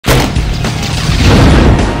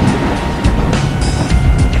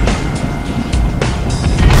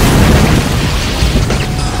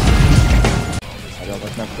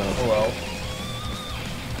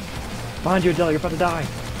Behind you, Adele, you're about to die.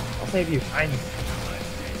 I'll save you.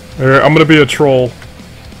 Here, I'm gonna be a troll.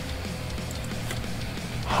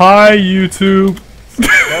 Hi, YouTube.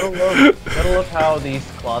 Gotta love how these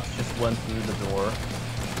clots just went through the door.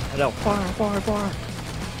 Adele, fire, fire, fire.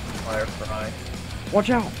 Firefly. Watch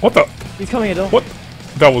out. What the? He's coming, Adele. What?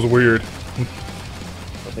 That was weird.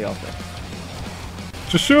 What they all say.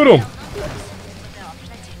 Just shoot him.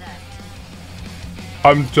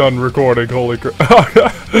 I'm done recording. Holy crap.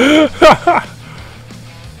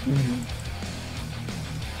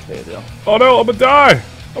 Hey, Adele. Oh no, I'm gonna die.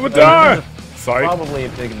 I'm gonna die. Psych. Probably a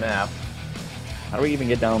big map. How do we even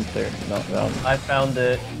get downstairs? No, no. I found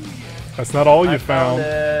it. That's not all you I found.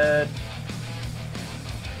 it.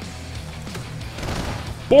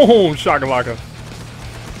 Boom, shakalaka.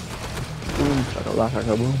 Boom,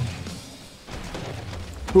 shakalaka, boom.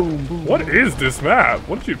 Boom, boom. What is this map?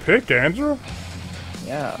 What did you pick, Andrew?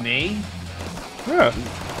 Yeah. Me? Yeah.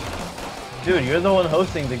 Dude, you're the one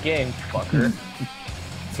hosting the game, fucker.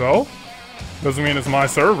 So? Doesn't mean it's my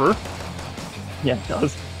server. Yeah, it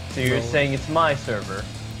does. So you're saying it's my server.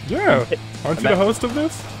 Yeah. Aren't you the host of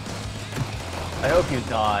this? I hope you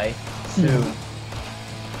die soon.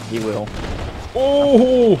 He will.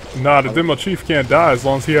 Oh! Nah, the demo chief can't die as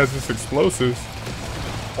long as he has his explosives.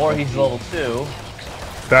 Or he's level 2.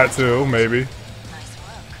 That too, maybe.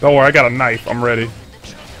 Don't worry, I got a knife. I'm ready.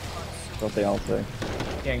 That's what they all say.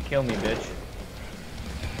 Can't kill me, bitch.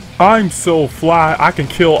 I'm so fly, I can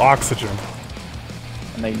kill oxygen.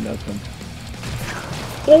 And they know them.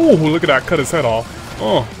 Oh, look at that. Cut his head off.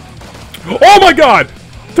 Oh. Oh my god!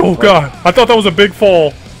 Oh god. I thought that was a big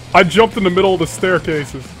fall. I jumped in the middle of the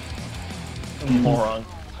staircases. Moron.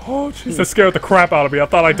 Oh, jeez. That scared the crap out of me. I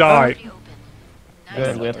thought I died.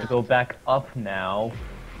 Good, we have to go back up now.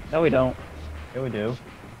 No, we don't. Yeah, we do.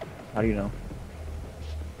 How do you know?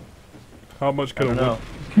 How much I could don't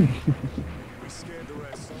have know.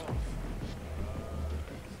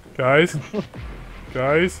 Guys?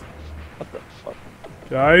 Guys? What the fuck?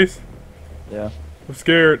 Guys? Yeah. I'm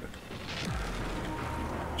scared.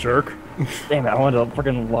 Jerk. Damn it, I wanted to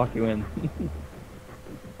freaking lock you in.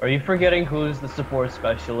 Are you forgetting who's the support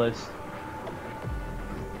specialist?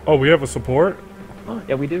 Oh, we have a support?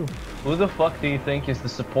 Yeah, we do. Who the fuck do you think is the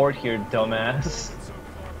support here, dumbass?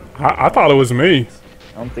 I thought it was me.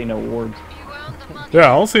 I don't see no wards.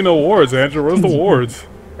 Yeah, I don't see no wards, Andrew. Where's the wards?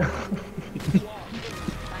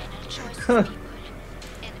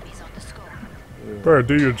 Better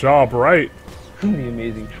do your job right. The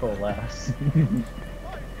amazing troll ass.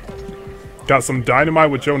 Got some dynamite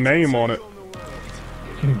with your name on it.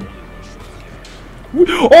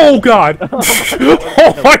 Oh god!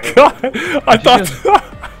 Oh my god! I thought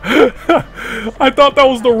I thought that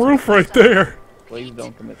was the roof right there. Please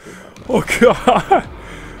don't commit suicide. Oh god!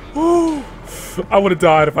 Oh, I would have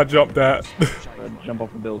died if I jumped that. Jump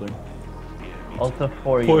off the building. Ulta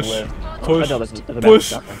 4 you Push, live. push, Oh, no, there's a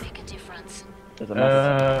push. There's a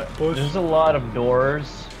massive Push. There's a lot of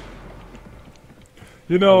doors.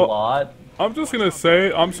 You A know, lot. I'm just gonna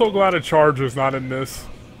say, I'm so glad a charger's not in this.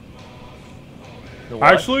 The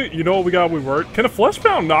what? Actually, you know what we got? We work. Can a flesh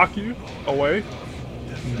pound knock you away?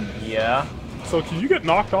 Yeah. So can you get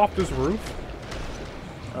knocked off this roof?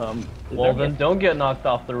 Well then, don't get knocked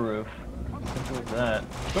off the roof. Simple as that.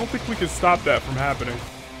 Don't think we can stop that from happening.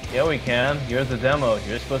 Yeah, we can. You're the demo.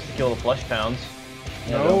 You're supposed to kill the flesh pounds.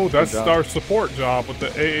 No, good that's job. our support job with the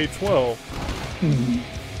AA-12.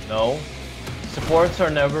 No. Supports are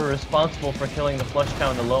never responsible for killing the flesh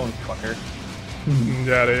pound alone, fucker.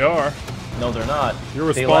 Yeah, they are. No, they're not.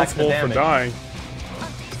 You're They lack the responsible for damage.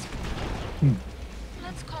 dying.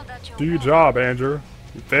 Do your job, Andrew.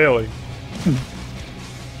 You're failing.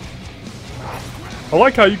 I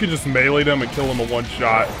like how you can just melee them and kill them in one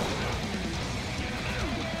shot.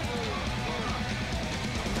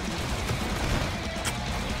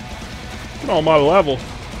 Get on my level.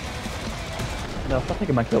 No, stop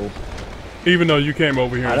taking my kills. Even though you came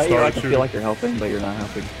over here I and know you started like to shooting. feel like you're helping, but you're not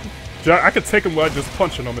helping. Jack, I could take him by just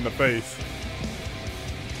punching him in the face.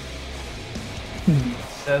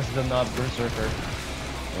 Says the not berserker.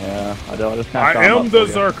 Yeah, I know. I just I kind of am the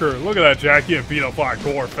Zerker. Look at that, Jack. You beat up like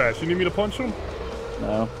gore fast. You need me to punch him?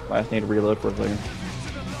 No, I just need to reload for a second.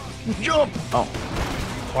 Jump! Oh.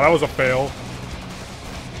 Oh, that was a fail.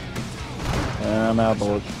 I'm out of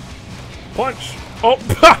bullets. Punch! Oh!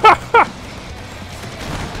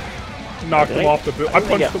 Knocked him off the building. I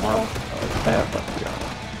punched him off.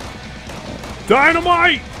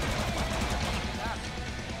 Dynamite!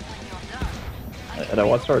 And I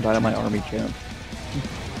want to start Dynamite Army chant.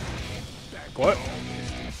 What?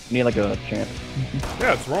 You need like a chant.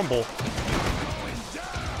 Yeah, it's Rumble.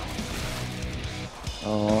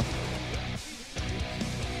 Oh.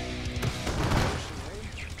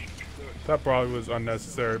 That probably was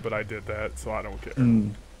unnecessary, but I did that, so I don't care.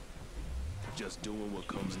 Just doing what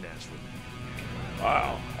comes naturally.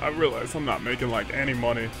 Wow, I realize I'm not making like any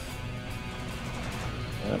money.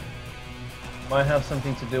 Yep. Might have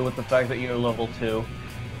something to do with the fact that you're level 2.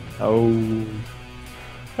 Oh.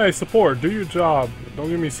 Hey, support, do your job. Don't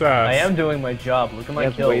give me sass. I am doing my job. Look at my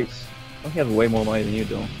He kills. has way more money than you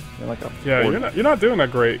do. You're like a Yeah, you're not doing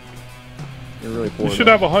that great. You're really poor. You should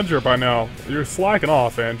have 100 by now. You're slacking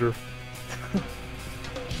off, Andrew.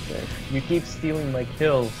 Okay. You keep stealing my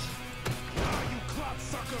kills.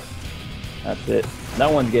 That's it.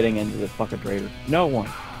 No one's getting into this fucking trader. No one.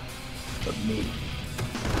 But me.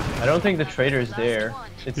 I don't think the trader's there.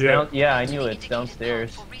 It's Yeah. down. Yeah, I knew it. It's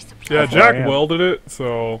downstairs. Yeah, That's where I Jack am. welded it,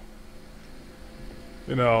 so...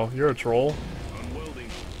 You know, you're a troll. I'm welding,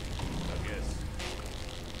 I guess.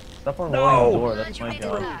 Stop on welding the door. That's my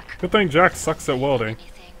job. Good thing Jack sucks at welding.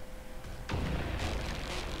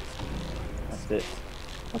 That's it.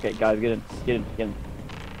 Okay, guys, get in. Get in. Get in.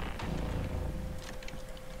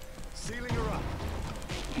 Sealing her up.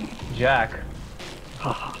 Jack.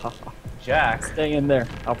 Ha ha ha ha. Jack. Stay in there.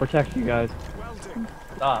 I'll protect you guys. Welding.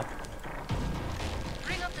 Stop.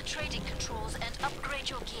 Bring up the trading controls and upgrade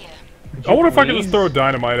your gear. I wonder if I can just Please? throw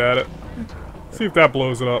dynamite at it. See if that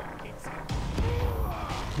blows it up.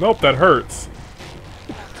 Nope, that hurts.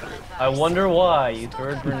 I wonder why you threw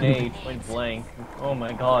a grenade point blank. Oh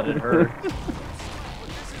my god, it hurt.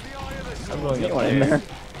 I'm going Anyone in there?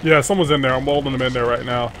 upstairs. Yeah, someone's in there. I'm welding them in there right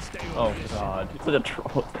now. Oh god. Such a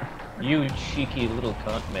troll. You cheeky little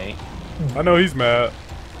cunt, mate. I know he's mad.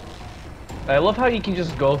 I love how you can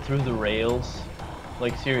just go through the rails.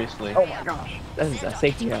 Like, seriously. Oh my gosh. That is a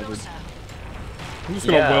safety hazard. I'm just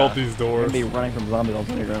gonna Yeah. weld these You're doors. gonna be running from zombies all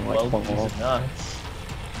day like Well, punk walls. these are nuts.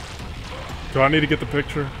 Do I need to get the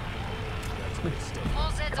picture? All Zeds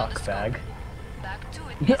on the scope. Cockbag. Back to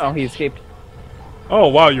it. Oh, he escaped. Oh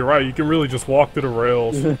wow, you're right. You can really just walk through the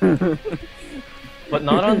rails. But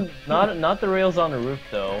not on, not the rails on the roof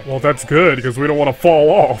though. Well, that's good because we don't want to fall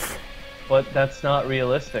off. But that's not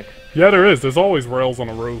realistic. Yeah, there is. There's always rails on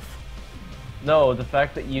the roof. No, the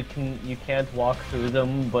fact that you can't walk through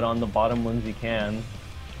them, but on the bottom ones you can.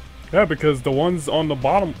 Yeah, because the ones on the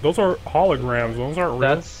bottom, those are holograms. Those aren't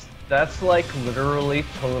real. That's like literally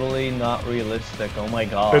totally not realistic. Oh my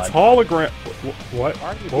god. It's hologram. What? Why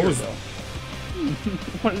are you What here, was? though?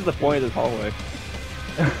 What is the point of this hallway?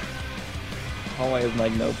 Hallway is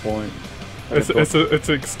like no point. It's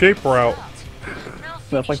an escape route.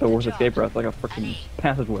 That's like the worst escape route. It's like a freaking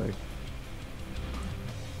passageway.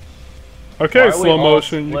 Okay, Why are we slow all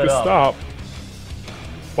motion. You split can up? stop.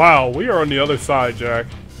 Wow, we are on the other side, Jack.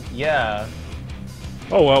 Yeah.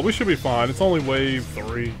 Oh well, we should be fine. It's only wave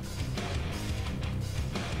 3.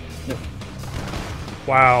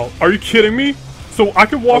 Wow, are you kidding me? So I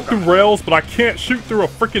can walk through rails, but I can't shoot through a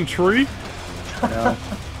freaking tree? No.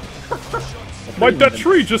 That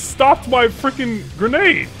tree just stopped my freaking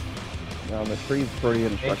grenade. No, the tree's pretty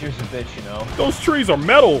indestructible. Nature's a bitch, you know. Those trees are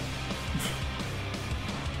metal.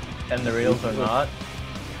 And the rails are not.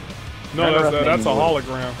 No, that's a Underestimating wood.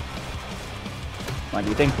 hologram. Mind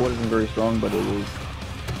you, think wood isn't very strong, but it is.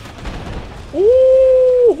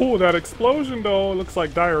 Ooh, that explosion though, it looks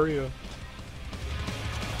like diarrhea.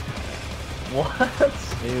 What?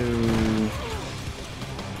 Ew.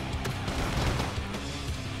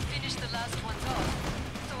 Finish the last ones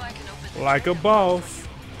off, so I can open the Like a boss.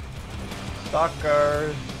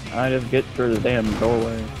 Stalkers. I just get through the damn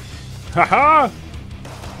doorway. Haha!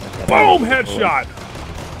 Boom! Headshot!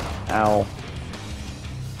 Ow.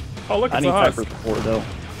 Oh, look, I it's need a husk. sniper support, though.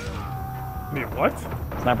 Need what?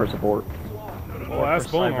 Sniper support. Well, that's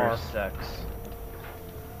For cyber Bonar. sex.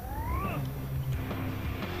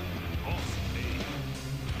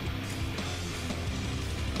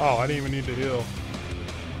 Oh, I didn't even need to heal.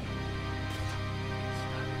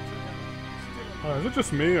 Oh, is it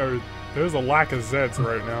just me, or there's a lack of Zeds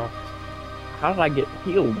right now? How did I get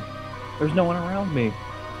healed? There's no one around me.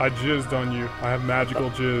 I jizzed on you. I have magical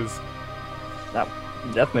jizz. That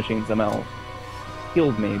death machine somehow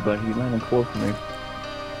healed me, but he's not even close to me.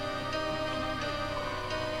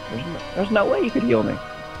 There's no way you could heal me.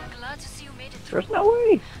 Glad to see you made it through. There's no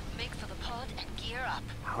way. Make for the pod and gear up.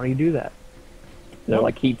 How do you do that? They're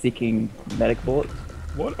like heat-seeking medic bullets.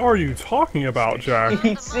 What are you talking about, Jack?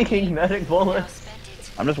 He's seeking medic bullets. Spend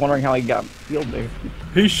it. I'm just wondering how he got healed there.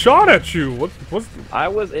 He shot at you! What's... I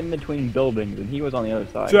was in between buildings and he was on the other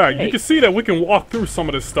side. Jack, Hey, you can see that we can walk through some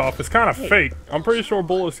of this stuff. It's kind of fake. I'm pretty sure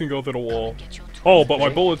bullets can go through the wall. Get your tools. Oh, but my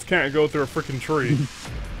bullets can't go through a freaking tree.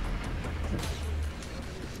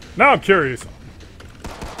 Now I'm curious.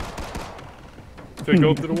 Did it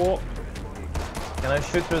go through the wall? Can I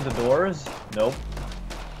shoot through the doors? Nope.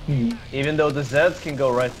 Even though the Zeds can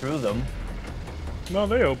go right through them. No,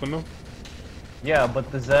 they open them. Yeah,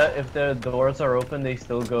 but the Zed, if the doors are open, they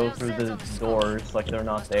still go through the doors like they're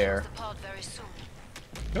not there.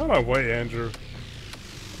 Get out of my way, Andrew.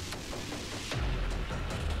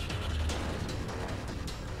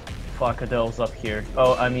 Fuck, Adele's up here.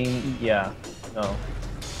 Oh, I mean, yeah. No.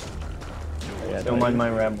 Yeah, Don't mind my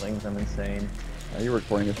ramblings, I'm insane. You're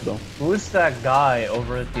recording this though. Who is that guy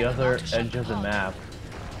over at the other edge of the map?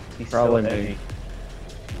 He's Probably so me. edgy.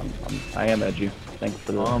 I am edgy. Thanks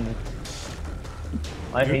for the.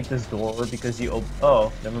 I hate this door because you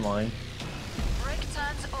oh, never mind. Break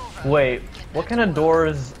time's over. Wait, what kind of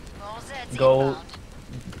doors go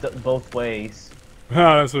both ways?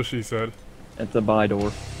 Ah, that's what she said. It's a buy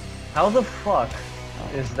door. How the fuck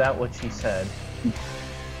is that what she said?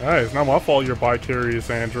 Hey, it's not my fault you're bi-curious,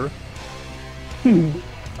 Andrew.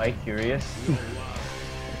 I curious?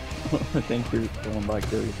 I think you're going by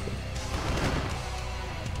curious.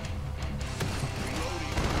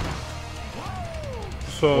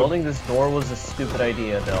 So, Welding this door was a stupid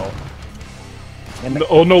idea, Del.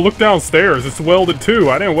 oh no, look downstairs. It's welded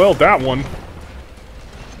too. I didn't weld that one.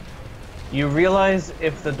 You realize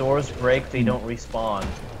if the doors break, they don't respawn.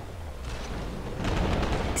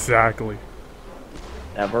 Exactly.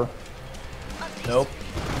 Ever? Nope.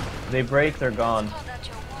 They break, they're gone.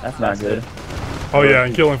 That's not good. it. Oh yeah,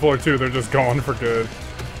 and Killing Floor 2, they're just gone for good.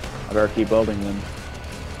 I better keep welding them.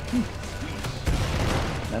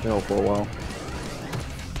 That'll help for a while.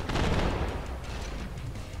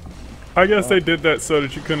 I guess they did that so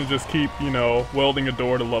that you couldn't just keep, you know, welding a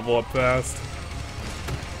door to level up fast.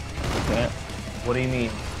 Can't. What do you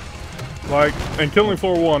mean? Like, in Killing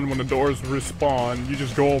Floor 1, when the doors respawn, you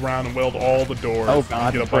just go around and weld all the doors Oh, and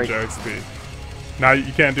God, you get a bunch of XP. Now,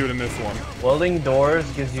 you can't do it in this one. Welding doors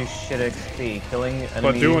gives you shit XP. Killing enemies...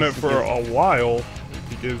 But doing it for a while,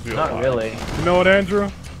 it gives you a lot. Not really. You know what, Andrew?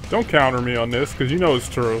 Don't counter me on this, because you know it's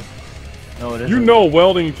true. No, it isn't. You know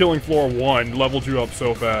welding in Killing Floor 1 leveled you up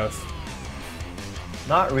so fast.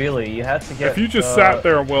 Not really. You had to get... If you just sat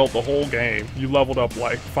there and weld the whole game, you leveled up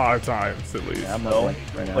like 5 times at least. Yeah, I'm not No, like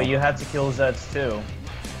it right now. but you had to kill Zeds too.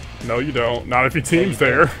 No, you don't. Not if your team's you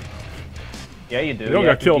do. there. Yeah, you do. You don't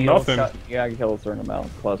have got to killed deal nothing. Yeah, I can kill a certain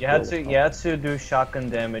amount. Plus You had to do shotgun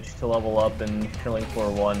damage to level up in Killing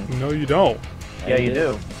Floor 1. No, you don't. Yeah, you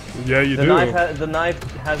do. Yeah, you The do. the knife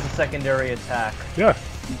has a secondary attack. Yeah.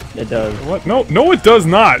 It does. What? No, no, it does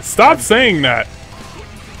not. Stop saying that.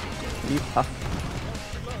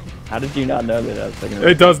 How did you not know that?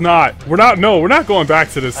 It does not. We're not. No, we're not going back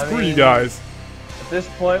to this. I Screw you mean- guys. At this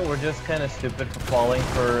point, we're just kind of stupid for falling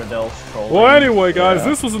for Adele's trolling. Well, anyway, guys, Yeah.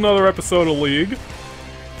 this was another episode of League.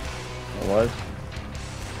 It was.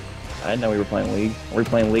 I didn't know we were playing League. Are we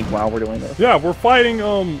playing League while we're doing this? Yeah, we're fighting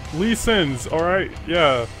Lee Sins. All right.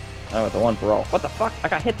 Yeah. Oh, it's a one for all. What the fuck? I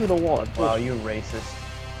got hit through the wall. That's Wow, bullshit. you racist.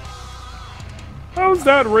 How's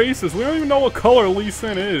that racist? We don't even know what color Lee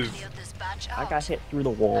Sin is. I got hit through the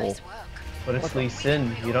wall. Nice work. But it's Lee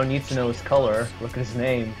Sin. You don't need to know his color. Look at his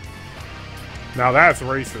name. Now that's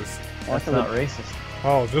racist. That's not racist.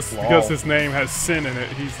 Oh, just Lol. because his name has Sin in it,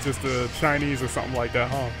 he's just a Chinese or something like that,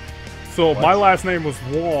 huh? So What? my last name was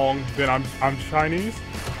Wong, then I'm Chinese?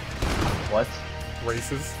 What?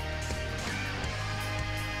 Racist.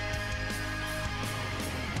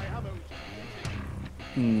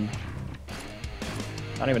 I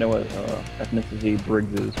don't even know what ethnicity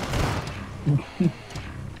Briggs is.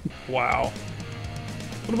 Wow.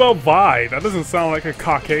 What about Vi? That doesn't sound like a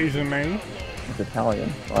Caucasian name. It's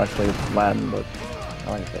Italian. Well, actually, it's Latin, but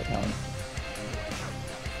I like to say Italian.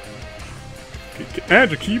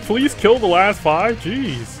 Andrew, can you please kill the last 5?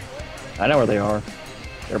 Jeez. I know where they are.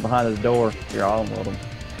 They're behind this door. Here, I'll unload them.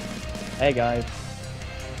 Hey, guys.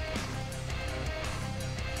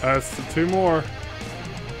 That's 2 more.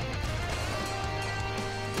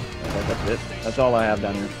 Okay, that's it. That's all I have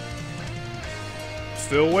down here.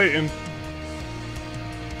 Still waiting.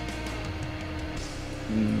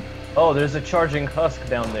 Oh, there's a charging husk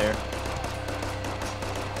down there.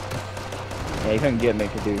 Yeah, he couldn't get me,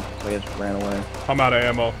 dude, so he just ran away. I'm out of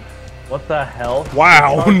ammo. What the hell?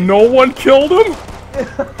 Wow, no one killed him?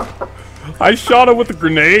 I shot him with a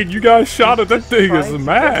grenade. You guys shot it. That thing Trying is to get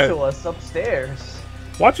mad. to us upstairs.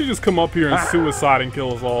 Why'd you just come up here and suicide and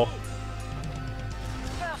kill us all?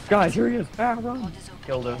 Guys, here he is. Ah, run.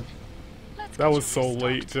 Killed him. That was so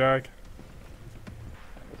late, Jack.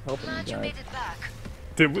 Helping you Glad you guys. made it back.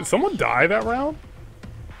 Did someone die that round?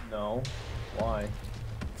 No. Why?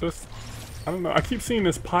 Just, I don't know. I keep seeing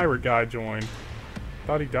this pirate guy join.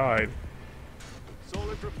 Thought he died.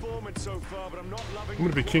 Solid performance so far, but I'm not loving I'm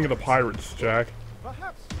gonna be king of the pirates, Jack.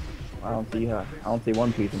 I don't see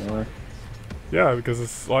One Piece anywhere. Yeah, because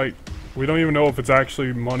it's like we don't even know if it's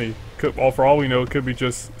actually money. Could, well, for all we know, it could be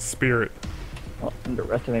just spirit. Well,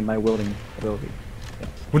 underestimate my wielding ability.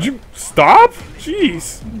 Would you stop?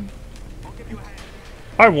 Jeez.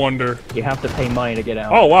 I wonder. You have to pay money to get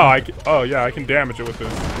out. Oh wow! Oh yeah, I can damage it with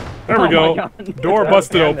this. There we go. Door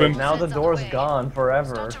busted open. Now the door's gone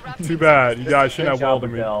forever. Too bad. You guys shouldn't have Good job,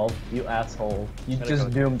 welded me. Adele, you asshole. You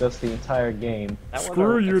just doomed us the entire game.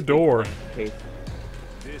 Screw your door. Case.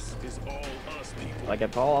 This is all us people. Like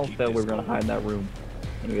if all else failed, we were gonna hide in that room.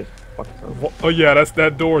 And you just fucking throw. Oh yeah,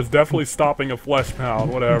 that door is definitely stopping a flesh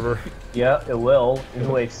pound. Whatever. Yeah, it will. In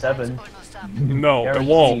wave 7. No, it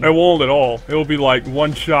won't. It won't at all. It will be like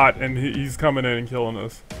one shot, and he's coming in and killing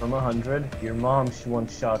us. From 100? Your mom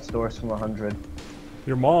one-shot doors from 100.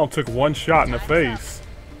 Your mom took one shot in the face,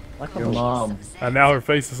 Your mom. and now her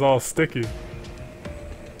face is all sticky.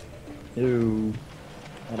 Ew.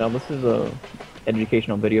 Now this is a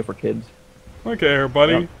educational video for kids. Okay,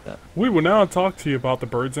 everybody. Yeah. We will now talk to you about the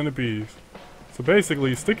birds and the bees. So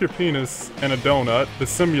basically, stick your penis in a donut to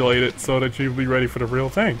simulate it so that you'll be ready for the real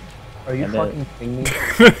thing. Are you And fucking kidding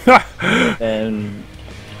me? And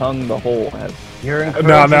tongue the hole has. You're encouraging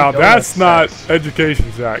Now donut that's not sex.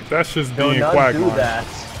 education, Jack. That's just Do being not quagmire. do that.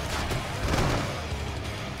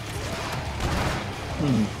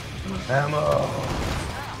 Ammo.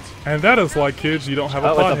 And that is why, kids, you don't have a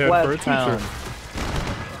Oh, it's a pothead for a flesh teacher.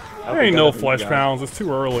 pound. There ain't no Guys. flesh pounds. It's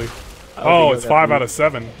too early. I Oh, think it's it 5 was out of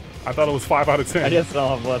 7. I thought it was 5 out of 10. I just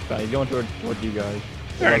saw a flesh pound. He's going toward you guys.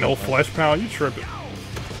 There ain't no flesh pound. You tripping.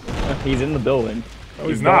 He's in the building. No,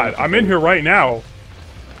 he's not. I'm in here right now.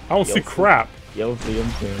 I don't see You'll see. crap. You'll see him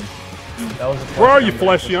soon. That was a Where are you,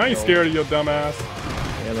 flesh Fleshy? I ain't kill. scared of your dumb ass.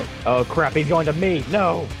 Yeah, look. Oh crap, he's going to me.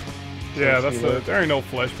 No. Yeah, Let's that's see it. what- There ain't no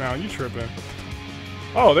flesh pound. You tripping.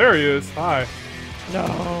 Oh, there he is. Hi. No.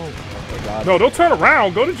 Oh my god. No, don't turn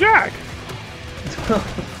around. Go to Jack.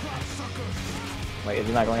 Wait, is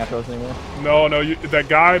he not going after us anymore? No, that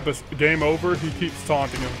guy, game over, he keeps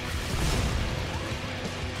taunting him.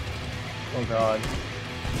 Oh god.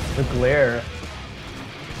 The glare.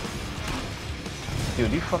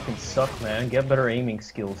 Dude, you fucking suck, man. Get better aiming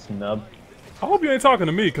skills, nub. I hope you ain't talking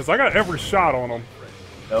to me, because I got every shot on him.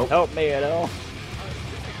 Nope. Help me at all.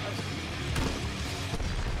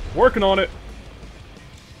 Working on it.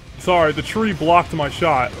 Sorry, the tree blocked my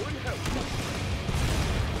shot.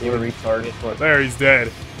 You a retard. There, he's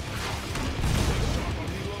dead.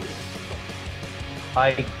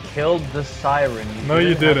 I killed the siren. No, you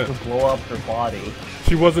have didn't. to blow up her body.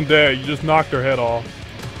 She wasn't dead. You just knocked her head off.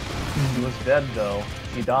 She was dead, though.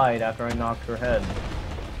 She died after I knocked her head.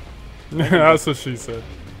 That's what she said.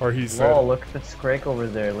 Or he said. Whoa, look at the Scrake over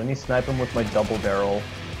there. Let me snipe him with my double barrel.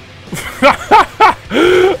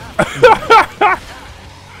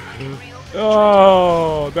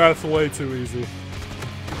 Oh, that's way too easy.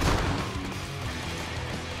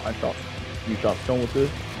 You shot stone with this?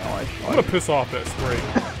 No, I I'm shot. gonna piss off that spray.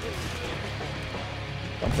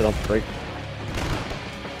 Dump it off break.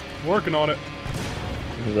 Working on it.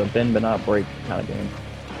 This is a bend but not break kind of game.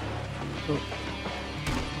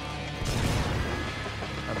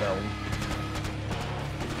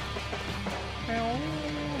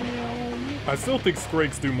 I still think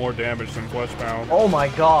Scrakes do more damage than Flesh Pound. Oh my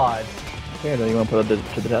god. Okay, then you want to put it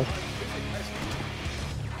to the test?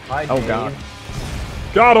 Hi, Oh Dave. god.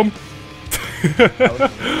 Got him!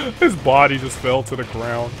 His body just fell to the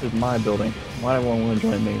ground. This is my building. Why do everyone want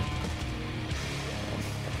to join me?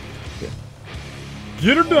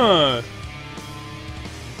 Get her done!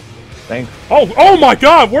 Thanks. Oh my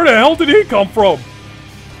god, where the hell did he come from?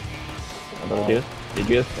 Did you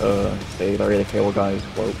just say Larry the Cable Guy's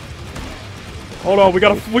quote? Hold on, we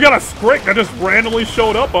got a Scrake that just randomly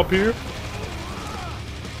showed up here.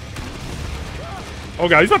 Oh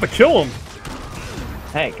god, he's about to kill him.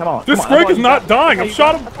 Hey, come on. This come on. Scrake is not dying. I've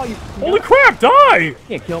shot him. Holy crap, die! You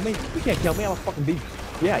can't kill me. You can't kill me. I'm a fucking beast.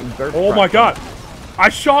 Yeah, you better. Oh my god. I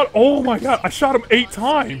shot him 8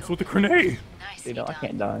 times with the grenade. You know, I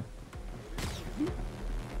can't die.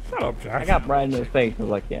 Shut up, Jack. I got right in his face. I was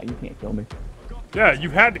like, yeah, you can't kill me. Yeah, you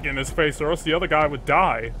had to get in his face or else the other guy would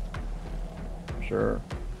die. Sure.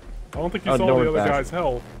 I don't think you Oh, saw door's the other back. guy's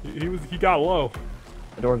health. He got low.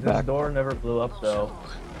 The door's This back. door never blew up, though.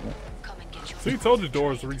 Come and get your See, told you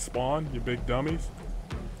doors respawn, you big dummies.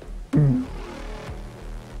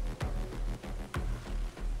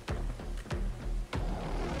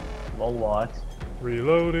 Lol, what?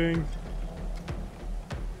 Reloading.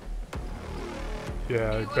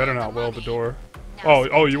 Yeah, you better not weld the door.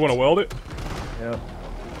 Oh, you want to weld it? Yep.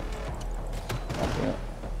 Yeah.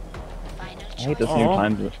 final I hate this new Aw.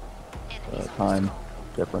 time time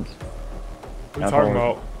difference. What are you talking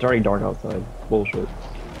about? It's already dark outside. Bullshit.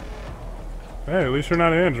 Hey, at least you're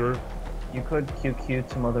not Andrew. You could QQ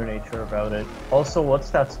to Mother Nature about it. Also, what's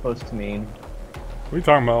that supposed to mean? What are you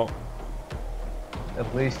talking about?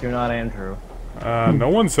 At least you're not Andrew. No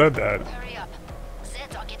one said that. Hurry up.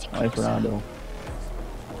 Zeds are getting Nice closer. Ronaldo.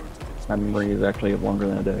 My memory is actually longer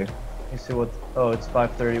than a day. You see what? Oh, it's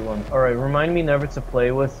 5:31. All right, remind me never to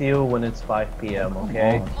play with you when it's 5 p.m.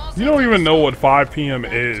 Okay? You don't even know what 5 p.m.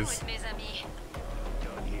 is.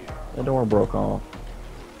 The door broke off.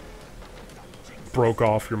 Broke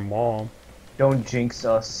off your mom. Don't jinx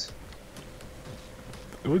us.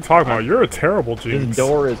 What are you talking about? You're a terrible This jinx.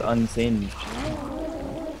 door is unsinged.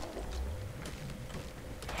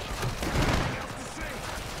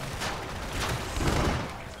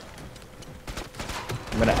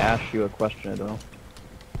 I'm gonna ask you a question though.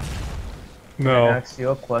 I No, ask you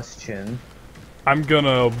a question. I'm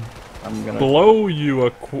gonna I'm blow you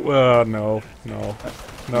a no. gonna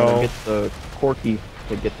No. get the corky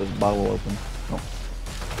to get this bottle open. Oh.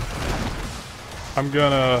 I'm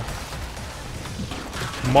gonna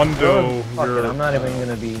Mundo Fuck it, your... I'm not even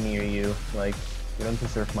gonna be near you. Like, you don't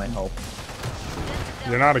deserve my help.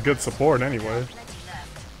 You're not a good support anyway.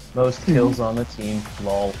 Most kills on the team.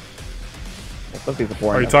 Lol. It's supposed to be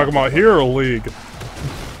supporting Are you that. talking about Hero League?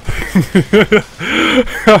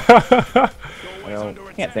 Well,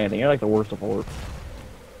 can't say anything. You're like the worst support.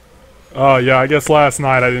 Oh yeah, I guess last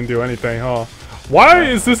night I didn't do anything, huh? Why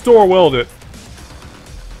is this door welded?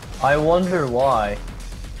 I wonder why.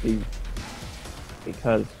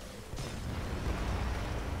 Because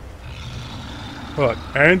Look,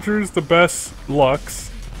 Andrew's the best Lux.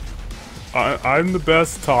 I'm the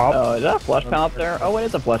best top. oh, is that a flesh pound up there? Oh, it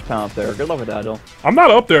is a flesh pound up there. Good luck with that, though. I'm not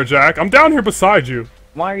up there, Jack. I'm down here beside you.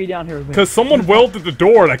 Why are you down here with me? Because someone welded the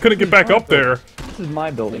door and I couldn't get back up there. This is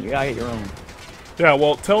my building. You gotta get your own. Yeah,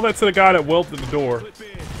 well, tell that to the guy that welded the door.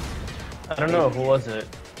 I don't know, who was it?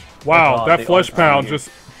 Wow, God, that they flesh all pound found you. just...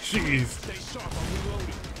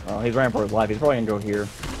 Jeez. Oh, he's running for his life. He's probably gonna go here.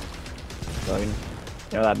 So, you know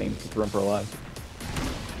what that means. He's running for his life.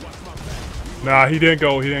 Nah, he didn't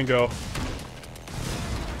go. He didn't go.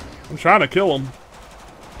 I'm trying to kill him.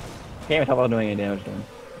 Can't even tell if I'm doing any damage to him.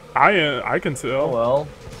 I can Oh tell. well.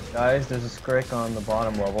 Guys, there's a scrick on the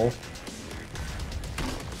bottom level.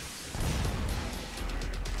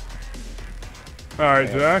 Alright,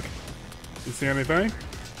 Jack. You see anything?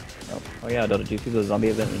 Oh yeah, did you see the zombie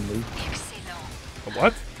event in League? A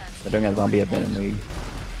what? They're doing a zombie event in League.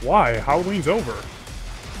 Why? Halloween's over.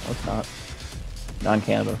 No, it's not. Not in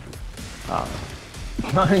Canada.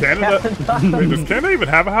 Canada? Wait, does Canada even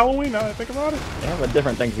have a Halloween now that I think about it? They have a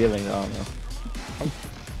different Thanksgiving, I don't know.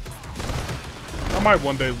 I might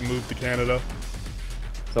one day move to Canada.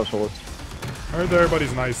 Socialist. I heard that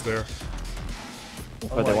everybody's nice there.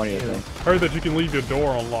 That's what they want you to think. Heard that you can leave your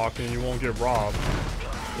door unlocked and you won't get robbed.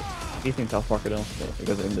 He's in South Park, though, so it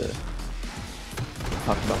goes into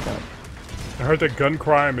talk about that. I heard that gun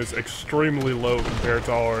crime is extremely low compared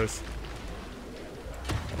to ours.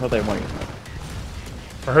 That's what they want you to think.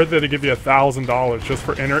 I heard that they give you $1,000 just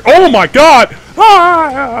for entering. Oh my God!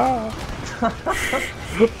 Ah!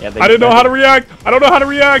 Yeah, I didn't know how to react. I don't know how to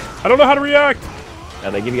react. I don't know how to react. Yeah,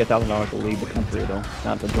 they give you $1,000 to leave the country, though,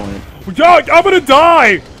 not to join it. Jack, I'm gonna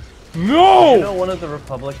die. No! You know, one of the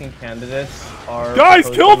Republican candidates are... Guys,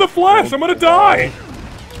 kill the proposing to flesh! build I'm gonna a wall. die!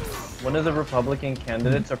 One of the Republican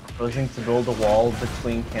candidates are proposing to build a wall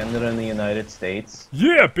between Canada and the United States.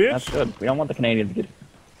 Yeah, That's bitch! good. We don't want the Canadians to get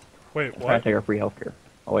Wait, trying to what? take our free healthcare.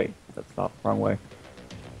 Oh wait, that's not wrong way.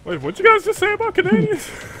 Wait, what'd you guys just say about Canadians?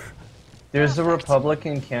 There's a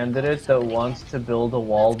Republican candidate that wants to build a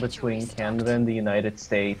wall between Canada and the United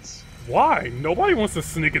States. Why? Nobody wants to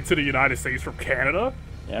sneak into the United States from Canada.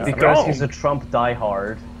 Yeah. Because dumb. he's a Trump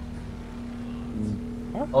diehard.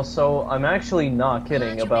 Also, I'm actually not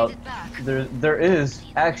kidding about... There is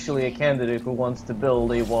actually a candidate who wants to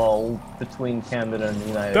build a wall between Canada and the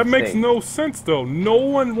United That States. makes no sense, though. No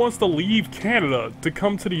one wants to leave Canada to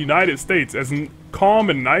come to the United States, as calm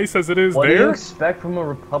and nice as it is What do you there. expect from a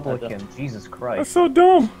Republican? Jesus That's Christ. so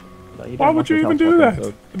dumb. Why would you even do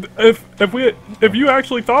that? If you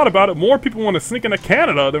actually thought about it, more people want to sneak into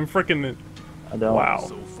Canada than freaking. I don't.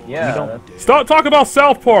 Wow. Yeah. don't- Stop talking about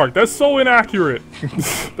South Park. That's so inaccurate.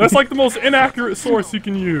 That's like the most inaccurate source you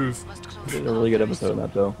can use. It's a really good episode of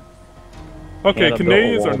that, though. Okay, Canada built a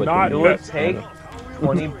Canadians wall are between not It the would that. take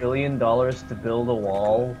 $20 billion to build a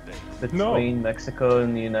wall between Mexico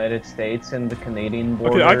and the United States, and the Canadian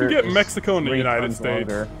border. Okay, I can get is Mexico and the 3 United times States.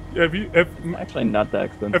 longer. If Actually, not that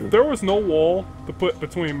expensive. there was no wall to put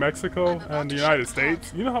between Mexico and the United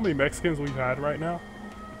States, you know how many Mexicans we've had right now?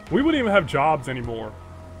 We wouldn't even have jobs anymore.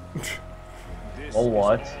 Oh,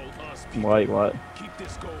 what? Wait, what?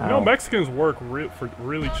 You know, Mexicans work for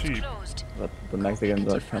really Vault cheap. closed. But the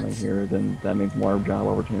Mexicans are coming here, then that means more job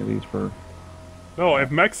opportunities for... No,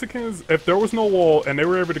 if Mexicans, if there was no wall and they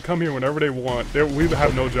were able to come here whenever they want, we would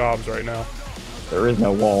have no jobs right now. There is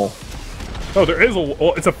no wall. No, there is a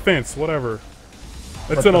wall. It's a fence, whatever.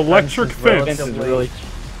 It's But an the electric fence is fence. Fence is really...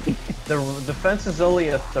 The fence is only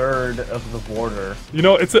a third of the border. You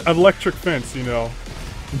know, it's an electric fence, you know.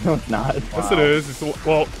 No, it's not. Yes, it is. It's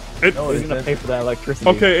well, it. No, Who's it gonna isn't. pay for that electricity?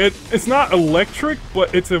 Okay, it's not electric,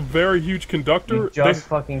 but it's a very huge conductor. You just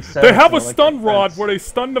fucking said They it's have an a stun electric rod fence. where they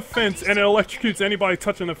stun the fence and it electrocutes anybody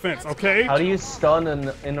touching the fence. Okay? How do you stun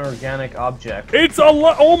an inorganic object? It's a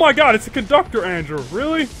oh my god! It's a conductor, Andrew.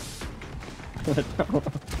 Really?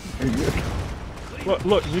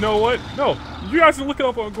 Look, you know what? No, you guys can look it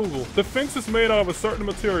up on Google. The fence is made out of a certain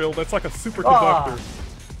material that's like a superconductor.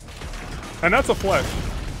 And that's a flesh.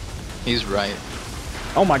 He's right.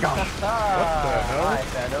 Oh my god. Hi,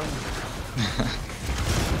 Venom.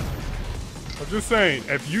 I'm just saying,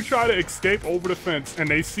 if you try to escape over the fence and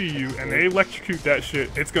they see you and they electrocute that shit,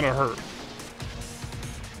 it's gonna hurt.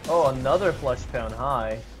 Oh, another flesh pound.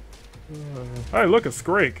 Hi. Hey, look, a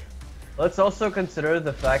Scrake. Let's also consider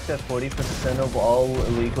the fact that 40% of all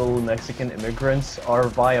illegal Mexican immigrants are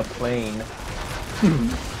via plane.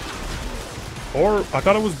 Or, I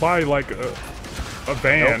thought it was by, like, a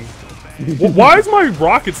van. Well, why is my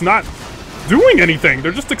rockets not doing anything?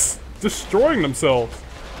 They're just destroying themselves.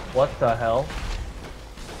 What the hell?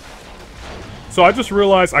 So I just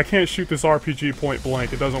realized I can't shoot this RPG point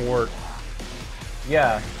blank. It doesn't work.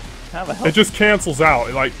 Yeah, It just cancels out.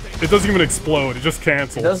 It doesn't even explode. It just it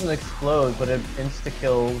cancels. doesn't explode, but it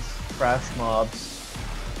insta-kills crash mobs.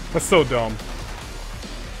 That's so dumb.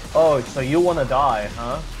 Oh, so you want to die,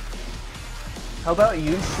 huh? How about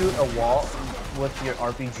you shoot a wall with your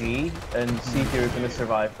RPG and see if you're gonna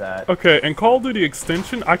survive that? Okay, in Call of Duty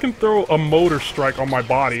Extension, I can throw a motor strike on my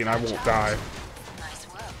body and I won't die. Nice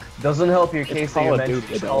work. Doesn't help your case that Call you of mentioned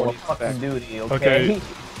Duty, it's though. Call What of do you fucking Duty, okay? Okay.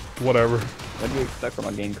 Whatever. What do you expect from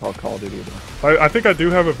a game called Call of Duty? I think I do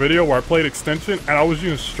have a video where I played Extension and I was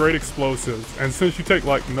using straight explosives. And since you take,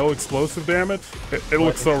 like, no explosive damage, it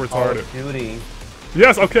looks so It's Call retarded. of Duty.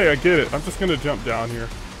 Yes, okay, I get it. I'm just gonna jump down here.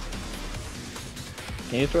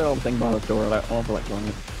 Can you throw the thing by the door? I don't feel like doing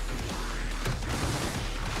it.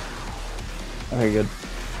 Okay, good.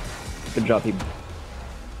 Good job, people.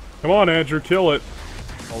 Come on, Andrew, kill it.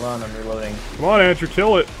 Hold on, I'm reloading. Come on, Andrew,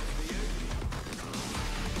 kill it.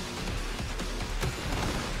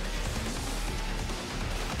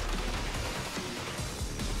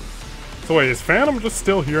 So wait, is Phantom just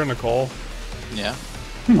still here in the call? Yeah.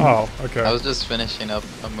 Oh, okay. I was just finishing up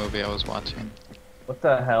a movie I was watching. What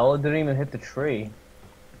the hell? It didn't even hit the tree.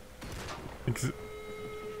 Can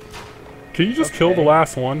you just kill the Okay.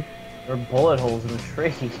 last one? There are bullet holes in the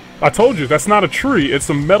tree. I told you, that's not a tree, it's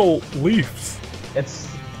some metal leaves. It's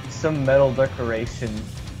some metal decoration.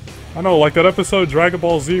 I know, like that episode of Dragon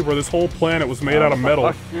Ball Z where this whole planet was made out of metal.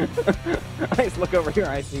 I just look over here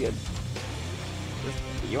and I see it.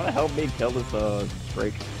 You wanna help me kill this,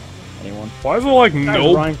 Drake? Anyone? Why is it like Guy's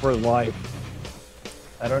no? running for his life.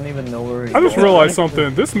 I don't even know where he I just is. realized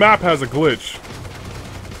something. This map has a glitch.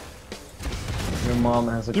 Your mom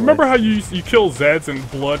has a You remember glitch. how you kill Zeds and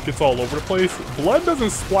blood gets all over the place? Blood doesn't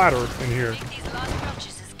splatter in here. Make these last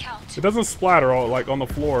purchases count. It doesn't splatter all, like on the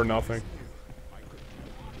floor or nothing.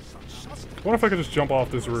 I wonder if I could just jump off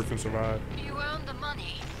this roof and survive. You earned the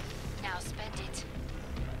money. Now spend it.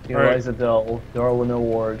 Eliza Darwin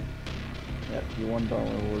Award. Yep, you won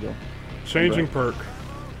Darwin Award. Changing perk.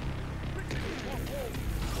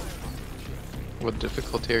 What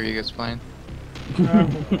difficulty are you guys playing?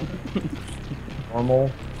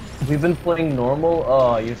 Normal. We've been playing normal.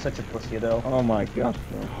 Oh, you're such a pussy, though. Oh my gosh,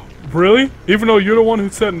 bro. Really? Even though you're the one who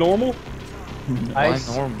said normal? Why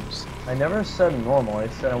norms? I never said normal. I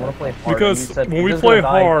said I want to play hard. and you Because said, when we "You're just play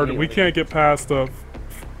gonna die hard, we immediately." can't get past the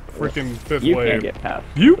freaking fifth You wave. can't get past.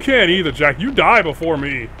 You can't either, Jack. You die before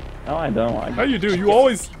me. No, I don't. How you do? You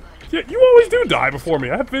always... Yeah, you always do die before me.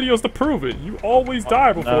 I have videos to prove it. You always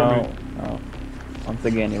die before me. No. Once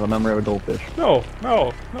again, you have a memory of a goldfish. No.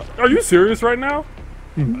 Are you serious right now?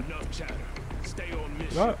 Enough chatter. Stay on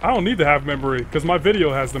mission. I don't need to have memory, because my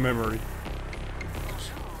video has the memory.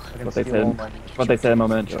 I can What they steal all said. my- What they said a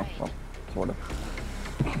moment ago. Well, sort of.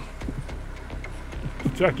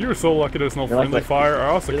 Jack, you're so lucky there's no You're like friendly that- fire. I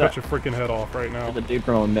also you're cut that- your freaking head off right now. The dude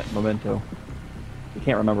from Memento. You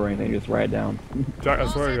can't remember anything. You just write it down. Jack, I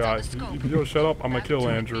swear to God, you don't shut up, I'm gonna kill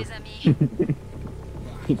Andrew.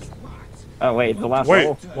 Oh wait, the last Wait,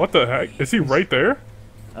 level. what the heck? Is he right there?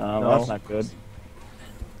 No. That's not good.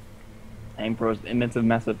 Aim for his immense,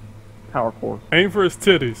 massive power core. Aim for his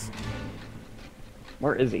titties.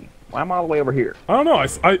 Where is he? Why am I all the way over here? I don't know.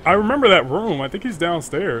 I remember that room. I think he's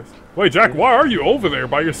downstairs. Wait, Jack, why are you over there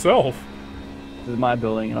by yourself? This is my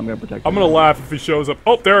building, and I'm gonna protect. I'm gonna laugh if he shows up.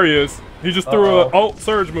 Oh, there he is. He just threw a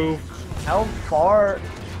surge move. How far,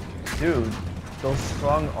 dude? Those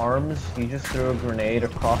strong arms. You just threw a grenade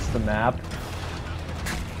across the map.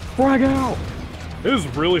 Frag out! It is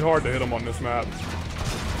really hard to hit him on this map.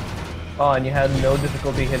 Oh, and you had no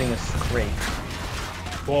difficulty hitting a scrape.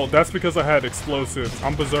 Well, that's because I had explosives.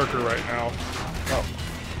 I'm berserker right now. Oh.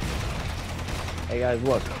 Hey guys,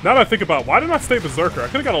 look. Now that I think about it, why didn't I stay berserker? I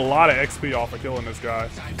could have got a lot of XP off of killing this guy.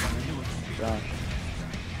 Gosh.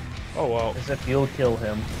 Oh well. As if you'll kill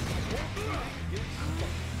him.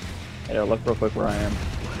 Hey, look real quick where I am.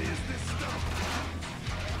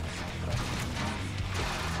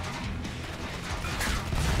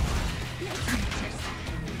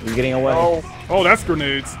 He's getting away. Oh, that's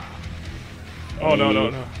grenades. Oh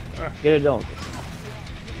no. Ah, Get it done.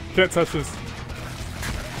 can't touch this.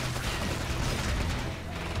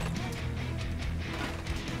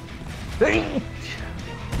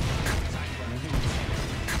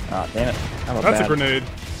 Ah, damn it. That's a grenade.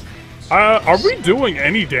 Are we doing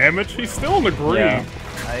any damage? He's still in the green. Yeah.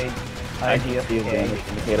 I see his damage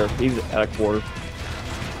indicator. He's at a quarter.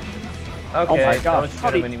 Okay, Oh my don't gosh,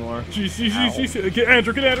 shoot him anymore. Jeez. Get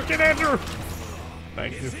Andrew.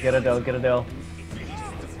 Thank you. Get Adele.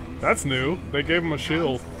 That's new. They gave him a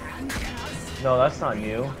shield. No, that's not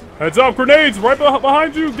new. Heads up, grenades right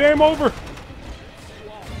behind you. Game over.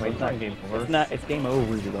 Wait, it's not game over. It's game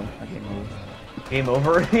over, though. Not game over. Game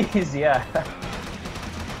over? Yeah.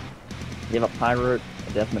 You have a pirate,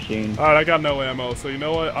 a death machine. All right, I got no ammo, so you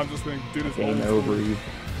know what? I'm just gonna do this. Game over.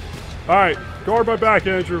 All right, guard my back,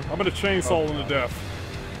 Andrew. I'm gonna chainsaw him to death.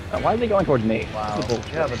 Why is he going towards me? Wow. This is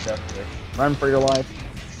bullshit. You have a death wish. Run for your life,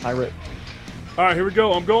 pirate. All right, here we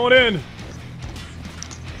go. I'm going in.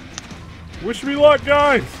 Wish me luck,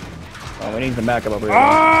 guys. Oh, we need some backup over here.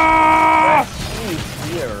 Ah!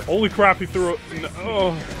 He's here. Holy crap! He threw it.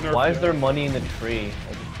 Oh, Why is there money in the tree?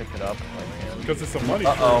 I just picked it up. Because it's a money.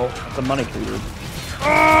 Uh-oh. It's a money creature.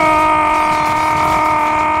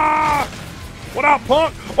 Ah! What up,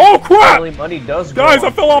 punk? Oh crap! Apparently money does Guys, grow I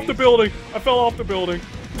on fell off the trees. building. I fell off the building.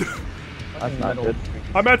 That's not good.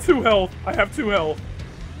 I'm at 2 health. I have 2 health.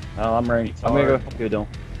 Oh, I'm ready. I'm gonna go help you, Dylan.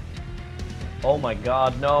 Oh my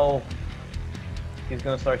god, no. He's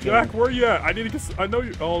gonna start healing. Jack, where you at? I need to get. I know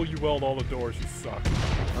you. Oh, you weld all the doors. You suck.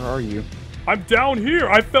 Where are you? I'm down here.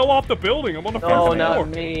 I fell off the building. I'm on the No, first floor. not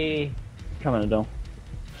me. Coming, Dylan.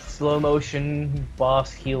 Slow motion,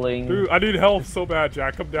 boss healing. Dude, I need help so bad,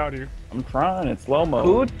 Jack. Come down here. I'm trying. It's slow mo.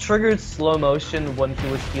 Who triggered slow motion when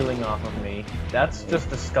he was healing off of me? That's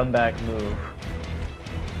just a scumbag move.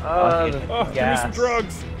 Oh, give me some gas.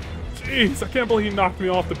 drugs. Jeez, I can't believe he knocked me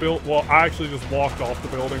off the build. Well, I actually just walked off the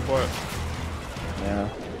building, but. Yeah.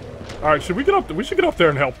 All right, should we get up? We should get up there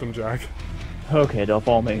and help them, Jack. Okay, Dylan,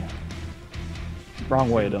 follow me.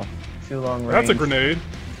 Wrong way, Dylan. Too long range. That's a grenade.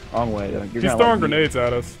 Wrong way, Dylan. He's throwing grenades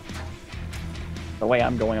at us. The way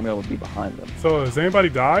I'm going to be behind them. So, has anybody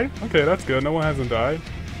died? Okay, that's good. No one hasn't died.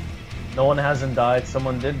 No one hasn't died.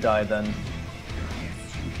 Someone did die then.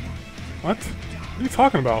 What? What are you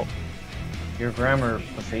talking about? Your grammar,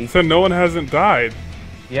 pussy. You said no one hasn't died.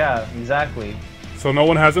 Yeah, exactly. So no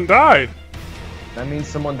one hasn't died. That means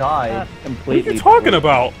someone died. Not What are completely. you talking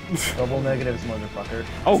about? Double negatives, motherfucker.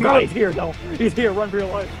 Oh It's god, not- he's here, Dylan. He's here. Run for your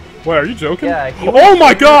life. Wait, are you joking? Yeah, he Oh was-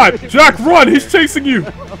 my god! Jack, run! He's chasing you!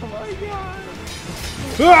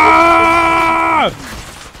 Ah!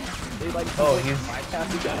 Oh,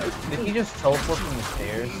 did he just teleport from the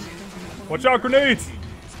stairs? Watch out, grenades!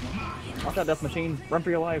 Watch out, death machine. Run for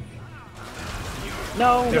your life.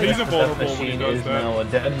 No. Yeah, he's The invulnerable death when he machine does is that. now a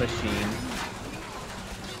dead machine.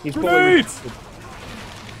 He's Grenades!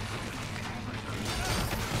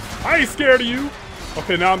 I ain't scared of you!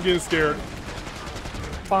 Okay, now I'm getting scared.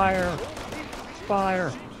 Fire.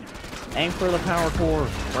 Fire. Aim for the power core.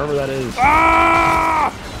 Wherever that is.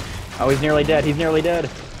 Ah! Oh, he's nearly dead. He's nearly dead.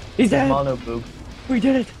 He's dead. Mono boop. We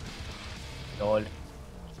did it. God.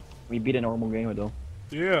 We beat a normal game, though.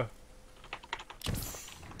 Yeah.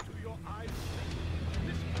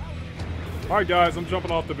 Alright guys, I'm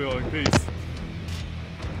jumping off the building. Peace.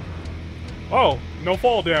 Oh, no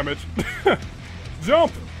fall damage.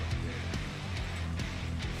 Jump!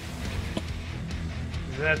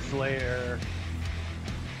 Zed Slayer.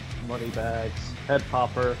 Money bags. Head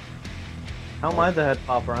popper. How am I the head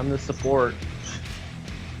popper? I'm the support.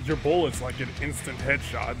 Your bullets like get instant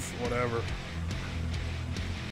headshots, whatever.